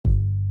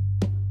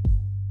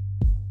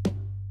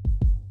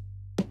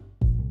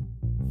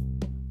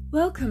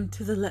Welcome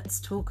to the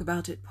Let's Talk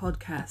About It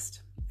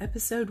podcast,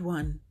 episode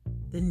 1,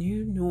 The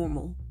New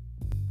Normal.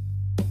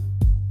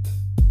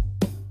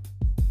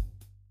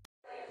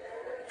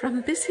 From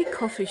busy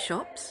coffee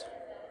shops,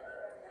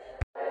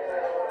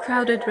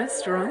 crowded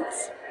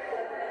restaurants,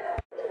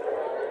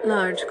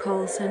 large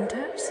call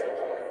centers,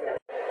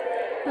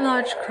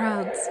 large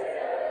crowds,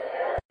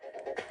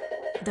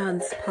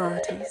 dance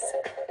parties,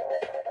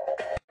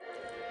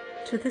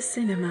 to the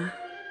cinema.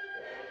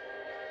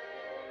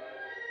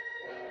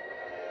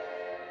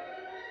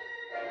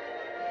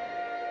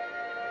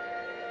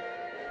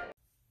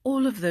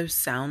 All of those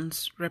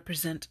sounds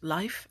represent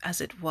life as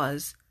it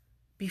was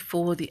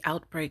before the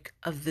outbreak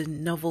of the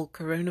novel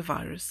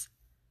coronavirus,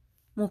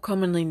 more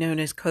commonly known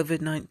as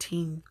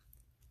COVID-19.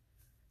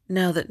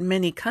 Now that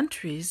many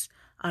countries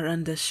are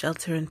under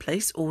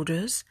shelter-in-place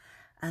orders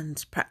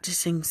and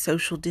practicing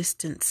social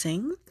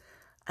distancing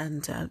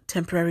and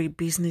temporary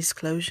business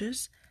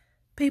closures,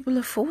 people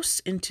are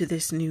forced into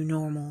this new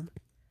normal.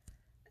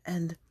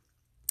 And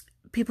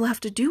people have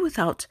to do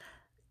without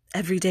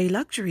everyday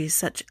luxuries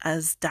such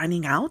as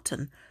dining out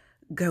and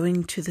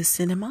going to the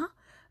cinema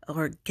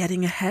or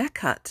getting a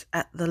haircut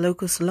at the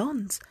local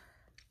salons.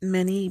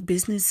 Many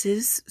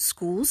businesses,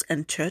 schools,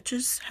 and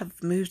churches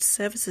have moved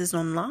services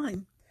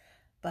online,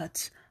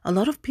 but a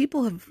lot of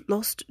people have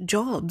lost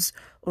jobs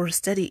or a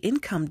steady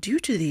income due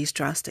to these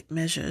drastic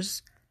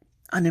measures.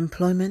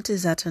 Unemployment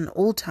is at an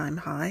all-time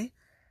high,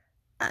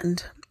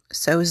 and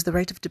so is the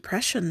rate of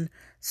depression,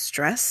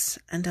 stress,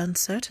 and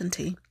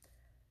uncertainty.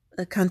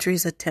 The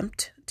country's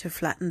attempt to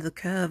flatten the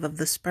curve of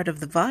the spread of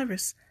the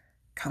virus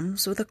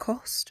comes with a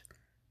cost.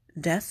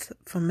 Death,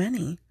 for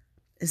many,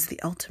 is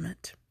the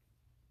ultimate.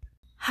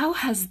 How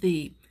has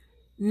the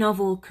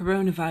novel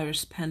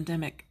coronavirus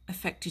pandemic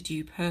affected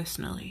you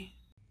personally?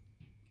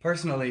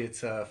 Personally,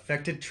 it's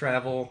affected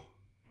travel.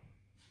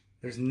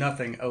 There's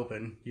nothing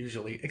open,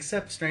 usually,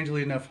 except,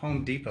 strangely enough,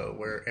 Home Depot,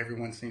 where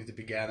everyone seems to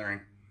be gathering.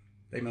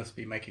 They must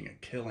be making a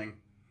killing.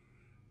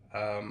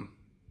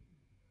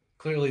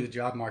 Clearly, the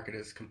job market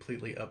is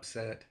completely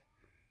upset.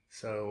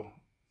 So,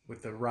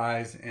 with the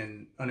rise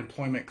in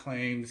unemployment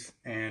claims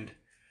and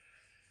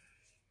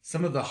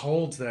some of the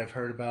holds that I've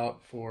heard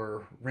about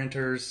for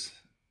renters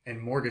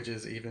and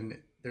mortgages even,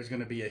 there's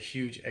going to be a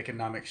huge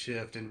economic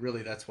shift. And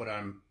really, that's what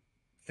I'm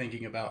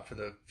thinking about for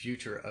the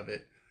future of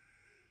it.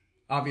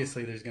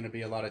 Obviously, there's going to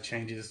be a lot of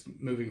changes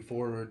moving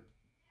forward.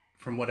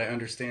 From what I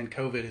understand,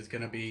 COVID is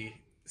going to be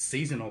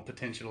seasonal,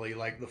 potentially,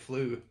 like the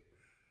flu.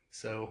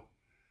 So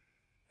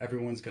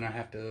everyone's going to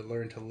have to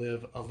learn to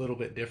live a little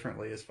bit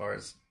differently as far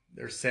as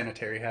their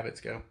sanitary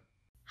habits go.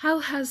 How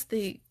has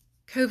the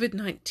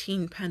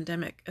COVID-19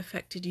 pandemic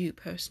affected you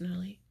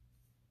personally?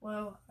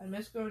 Well, I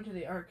miss going to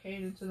the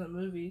arcade and to the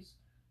movies.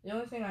 The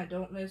only thing I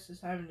don't miss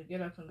is having to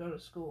get up and go to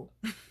school.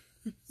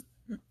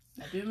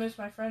 I do miss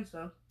my friends,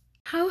 though.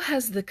 How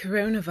has the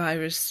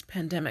coronavirus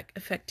pandemic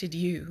affected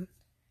you?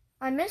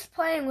 I miss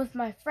playing with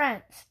my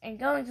friends and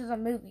going to the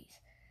movies.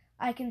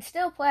 I can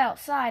still play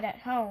outside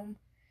at home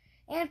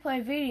and play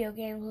video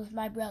games with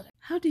my brother.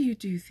 How do you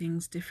do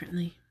things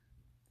differently?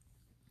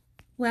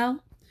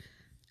 Well,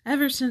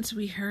 ever since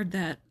we heard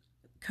that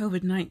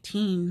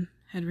COVID-19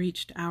 had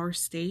reached our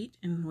state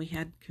and we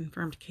had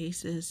confirmed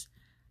cases,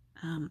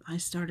 I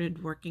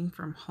started working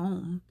from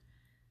home.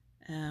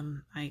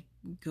 I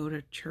go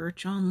to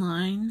church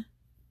online.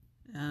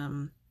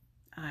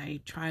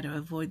 I try to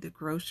avoid the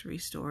grocery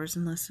stores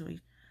unless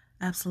we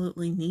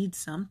absolutely need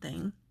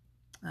something.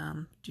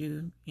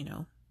 Do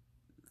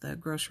the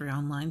grocery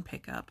online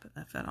pickup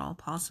if at all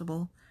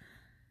possible.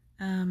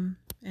 And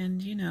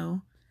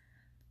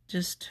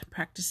just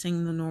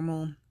practicing the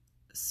normal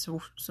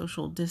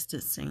social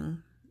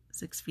distancing,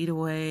 6 feet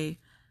away,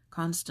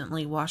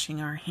 constantly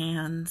washing our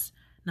hands,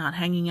 not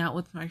hanging out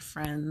with my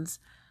friends.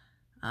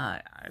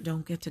 I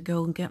don't get to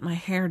go and get my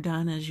hair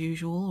done as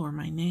usual or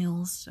my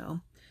nails,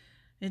 so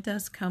it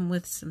does come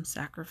with some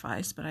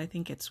sacrifice, but I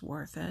think it's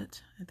worth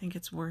it. I think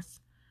it's worth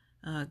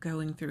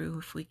going through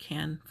if we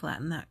can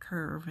flatten that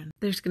curve. And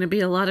there's going to be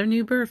a lot of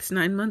new births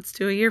 9 months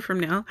to a year from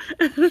now.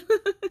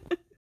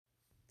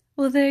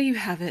 Well, there you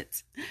have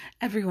it.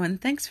 Everyone,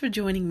 thanks for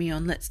joining me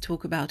on Let's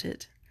Talk About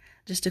It.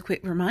 Just a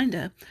quick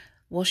reminder,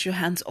 wash your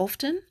hands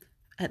often,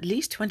 at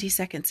least 20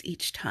 seconds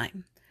each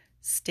time.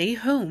 Stay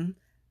home.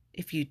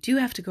 If you do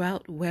have to go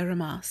out, wear a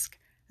mask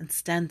and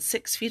stand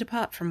 6 feet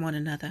apart from one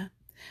another.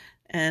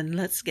 And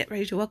let's get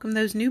ready to welcome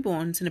those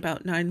newborns in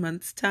about 9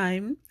 months'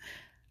 time.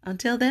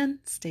 Until then,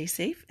 stay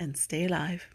safe and stay alive.